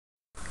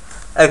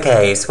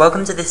Okay, so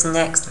welcome to this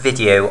next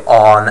video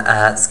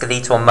on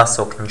skeletal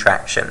muscle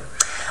contraction.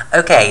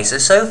 Okay,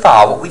 so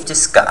far what we've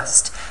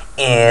discussed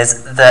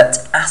is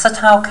that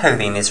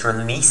acetylcholine is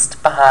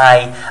released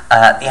by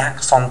the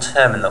axon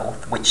terminal,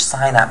 which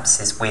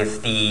synapses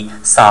with the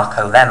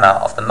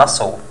sarcolemma of the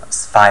muscle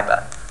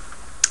fiber.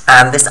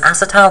 And this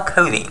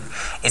acetylcholine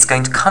is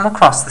going to come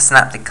across the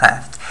synaptic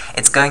cleft.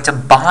 It's going to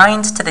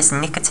bind to this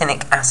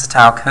nicotinic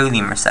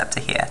acetylcholine receptor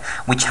here,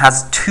 which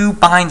has two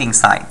binding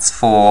sites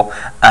for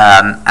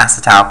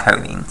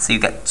acetylcholine. So you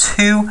get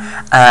two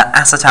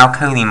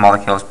acetylcholine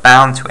molecules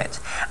bound to it.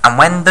 And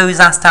when those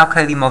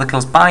acetylcholine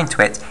molecules bind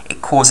to it,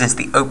 it causes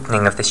the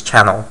opening of this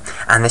channel.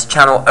 And this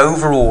channel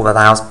overall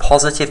allows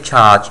positive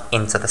charge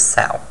into the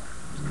cell.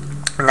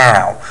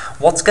 Now,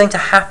 what's going to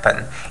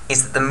happen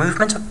is that the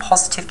movement of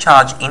positive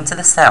charge into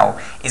the cell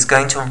is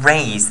going to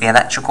raise the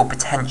electrical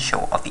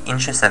potential of the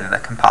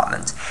intracellular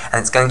compartment, and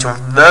it's going to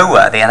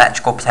lower the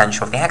electrical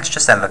potential of the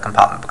extracellular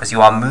compartment because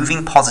you are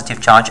moving positive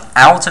charge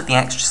out of the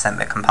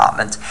extracellular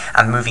compartment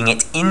and moving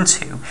it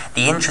into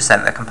the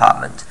intracellular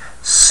compartment.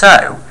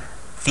 So,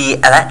 the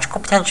electrical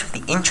potential of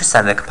the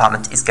intracellular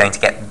compartment is going to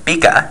get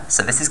bigger,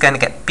 so this is going to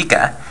get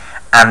bigger,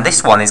 and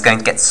this one is going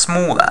to get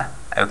smaller.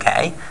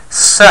 Okay,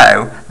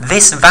 so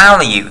this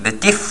value, the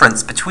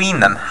difference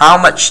between them, how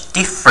much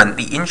different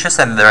the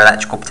intracellular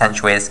electrical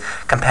potential is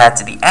compared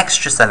to the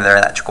extracellular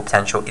electrical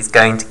potential, is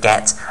going to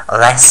get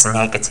less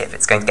negative.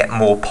 It's going to get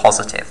more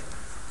positive.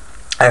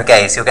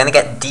 Okay, so you're going to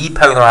get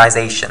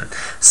depolarization.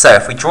 So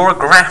if we draw a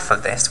graph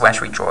of this, where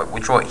should we draw it?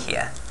 We'll draw it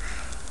here.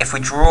 If we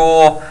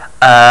draw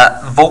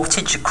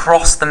voltage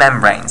across the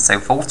membrane, so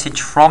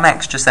voltage from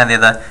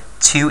extracellular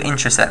to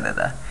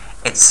intracellular,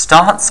 it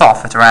starts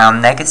off at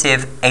around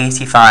negative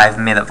 85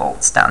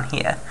 millivolts down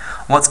here.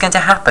 What's going to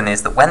happen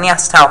is that when the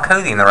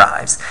acetylcholine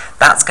arrives,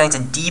 that's going to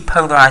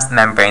depolarize the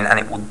membrane and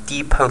it will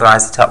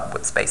depolarize it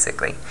upwards,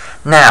 basically.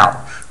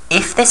 Now,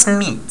 if this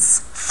meets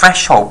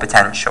threshold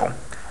potential,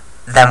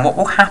 then what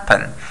will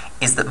happen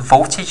is that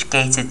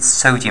voltage-gated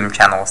sodium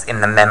channels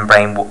in the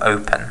membrane will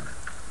open.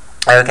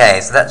 Okay,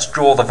 so let's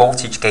draw the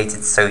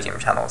voltage-gated sodium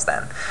channels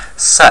then.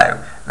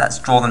 So, let's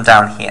draw them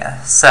down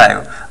here.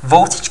 So,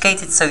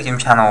 voltage-gated sodium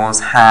channels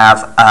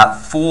have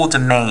 4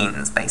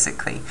 domains,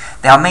 basically.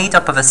 They are made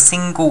up of a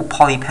single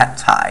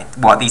polypeptide,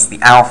 well, at least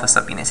the alpha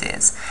subunit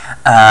is.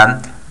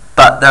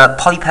 But the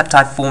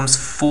polypeptide forms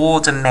 4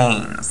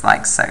 domains,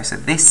 like so. So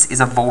this is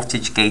a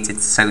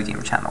voltage-gated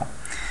sodium channel.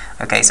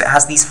 Okay, so it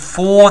has these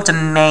 4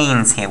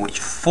 domains here which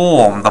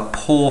form the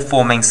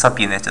pore-forming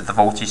subunit of the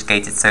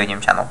voltage-gated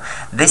sodium channel.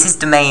 This is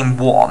domain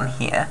 1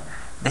 here.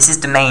 This is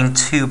domain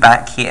 2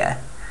 back here.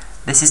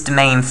 This is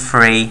domain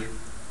 3.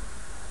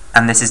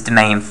 And this is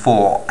domain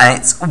 4. And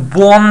it's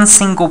one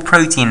single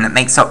protein that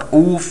makes up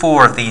all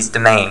 4 of these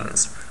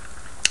domains.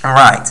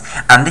 Right,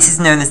 and this is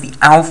known as the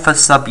alpha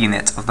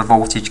subunit of the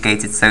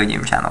voltage-gated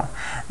sodium channel.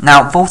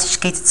 Now,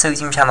 voltage-gated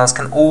sodium channels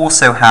can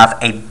also have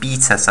a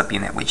beta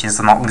subunit, which is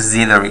an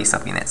auxiliary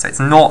subunit. So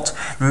it's not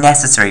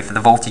necessary for the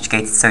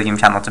voltage-gated sodium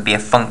channel to be a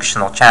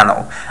functional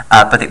channel,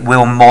 but it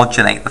will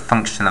modulate the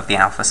function of the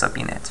alpha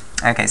subunit.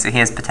 Okay, so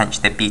here's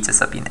potentially a beta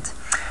subunit.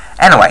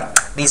 Anyway,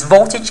 these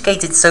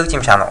voltage-gated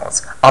sodium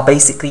channels are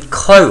basically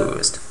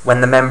closed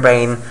when the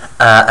membrane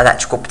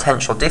electrical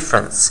potential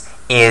difference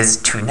is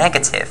too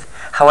negative.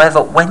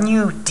 However, when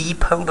you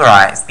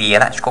depolarize the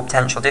electrical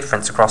potential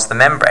difference across the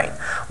membrane,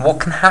 what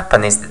can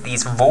happen is that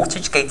these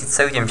voltage-gated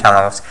sodium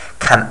channels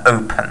can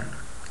open.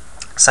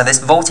 So this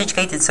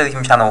voltage-gated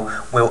sodium channel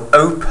will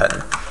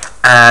open,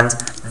 and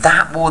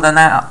that will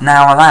now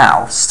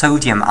allow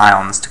sodium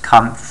ions to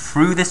come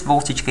through this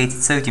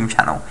voltage-gated sodium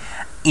channel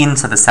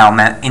into the cell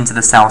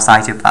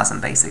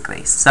cytoplasm,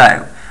 basically.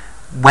 So,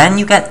 when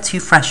you get to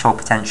threshold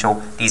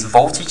potential, these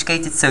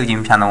voltage-gated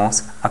sodium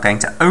channels are going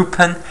to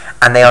open,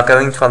 and they are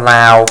going to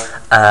allow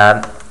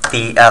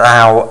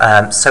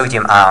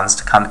sodium ions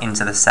to come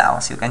into the cell.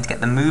 So you're going to get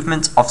the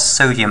movement of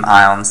sodium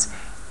ions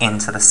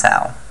into the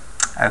cell.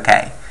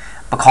 Okay,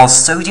 because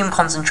sodium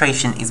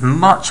concentration is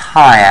much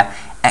higher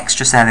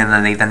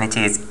extracellularly than it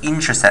is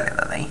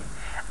intracellularly,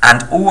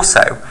 and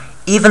also,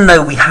 even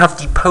though we have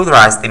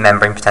depolarized the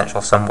membrane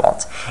potential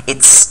somewhat,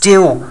 it's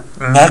still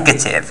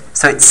negative,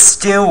 so it's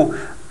still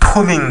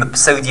pulling the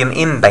sodium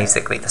in,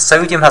 basically. The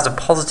sodium has a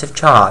positive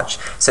charge,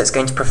 so it's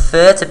going to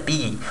prefer to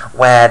be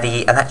where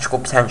the electrical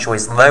potential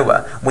is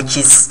lower, which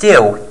is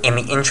still in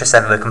the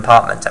intracellular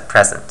compartment at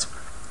present.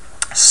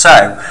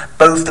 So,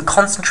 both the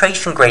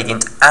concentration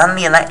gradient and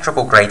the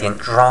electrical gradient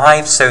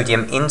drive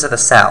sodium into the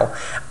cell,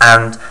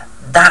 and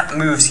that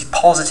moves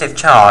positive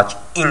charge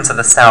into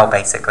the cell,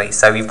 basically.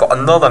 So you've got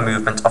another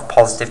movement of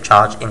positive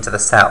charge into the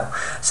cell.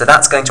 So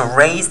that's going to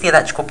raise the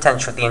electrical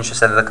potential of the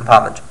intracellular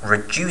compartment,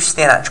 reduce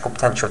the electrical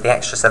potential of the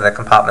extracellular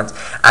compartment,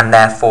 and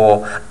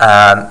therefore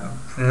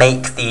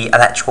make the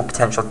electrical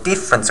potential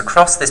difference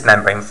across this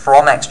membrane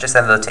from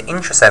extracellular to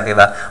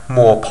intracellular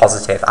more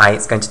positive, i.e.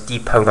 it's going to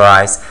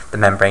depolarize the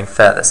membrane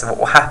further. So what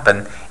will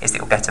happen is that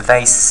you'll get a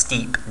very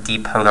steep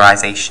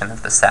depolarization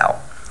of the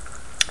cell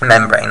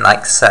membrane,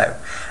 like so.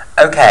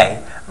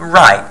 Okay,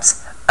 right.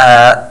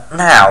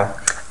 Now,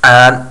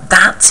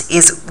 That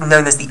is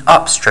known as the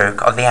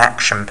upstroke of the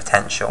action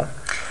potential.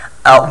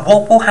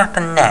 What will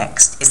happen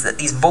next is that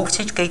these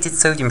voltage-gated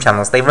sodium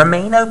channels, they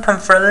remain open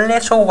for a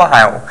little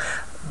while,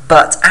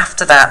 but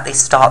after that they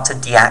start to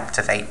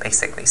deactivate,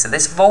 basically. So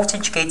this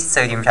voltage-gated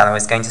sodium channel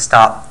is going to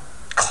start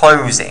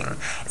closing.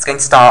 It's going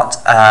to start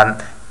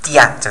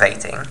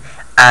deactivating,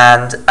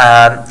 and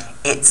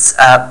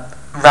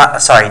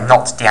sorry,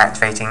 not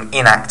deactivating,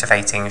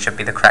 inactivating should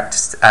be the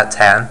correct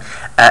term.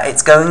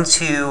 It's going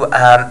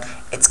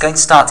to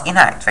start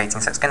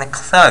inactivating, so it's going to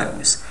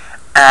close.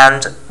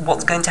 And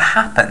what's going to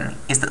happen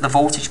is that the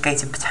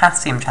voltage-gated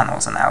potassium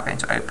channels are now going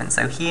to open.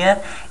 So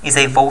here is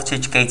a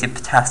voltage-gated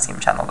potassium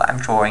channel that I'm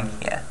drawing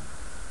here.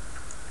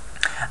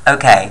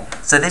 Okay,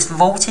 so this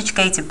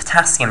voltage-gated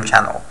potassium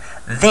channel,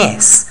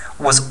 this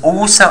was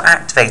also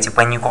activated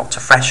when you got to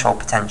threshold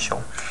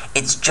potential.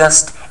 It's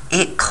just,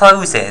 it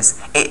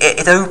closes,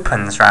 it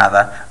opens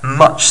rather,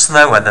 much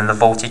slower than the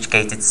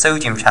voltage-gated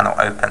sodium channel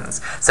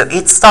opens. So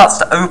it starts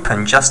to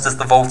open just as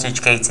the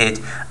voltage-gated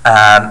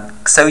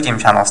sodium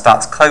channel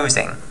starts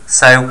closing.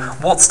 So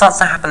what starts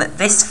to happen at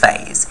this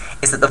phase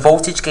is that the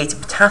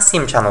voltage-gated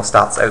potassium channel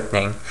starts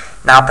opening.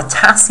 Now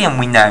potassium,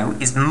 we know,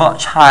 is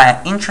much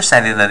higher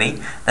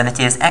intracellularly than it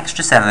is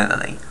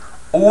extracellularly.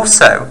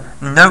 Also,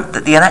 note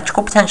that the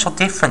electrical potential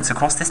difference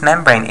across this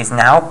membrane is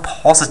now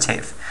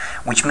positive,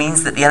 which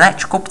means that the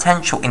electrical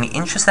potential in the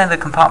intracellular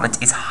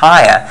compartment is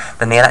higher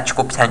than the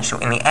electrical potential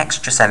in the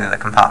extracellular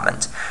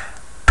compartment.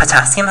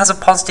 Potassium has a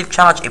positive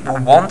charge. It will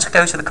want to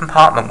go to the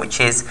compartment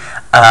which is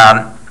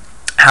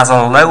has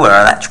a lower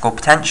electrical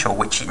potential,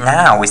 which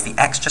now is the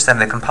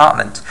extracellular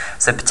compartment.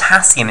 So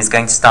potassium is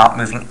going to start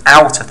moving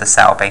out of the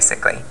cell,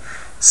 basically.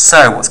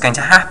 So what's going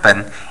to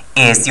happen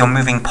is you're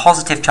moving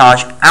positive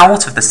charge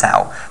out of the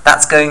cell.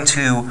 That's going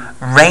to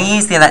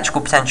raise the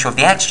electrical potential of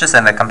the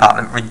extracellular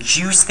compartment,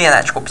 reduce the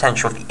electrical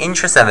potential of the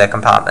intracellular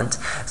compartment.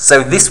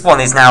 So this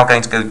one is now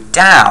going to go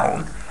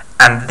down,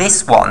 and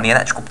this one, the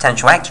electrical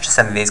potential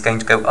extracellular, is going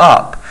to go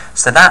up.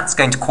 So that's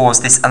going to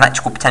cause this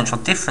electrical potential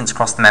difference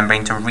across the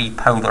membrane to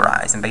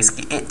repolarize, and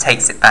basically it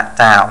takes it back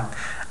down,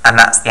 and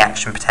that's the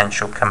action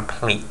potential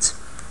complete.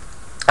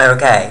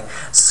 Okay,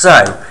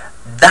 so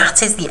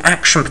that is the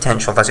action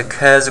potential that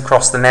occurs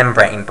across the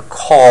membrane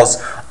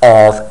because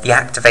of the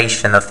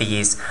activation of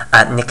these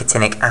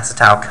nicotinic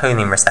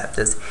acetylcholine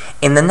receptors.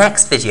 In the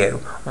next video,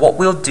 what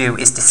we'll do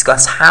is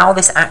discuss how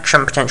this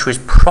action potential is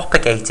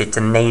propagated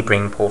to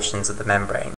neighboring portions of the membrane.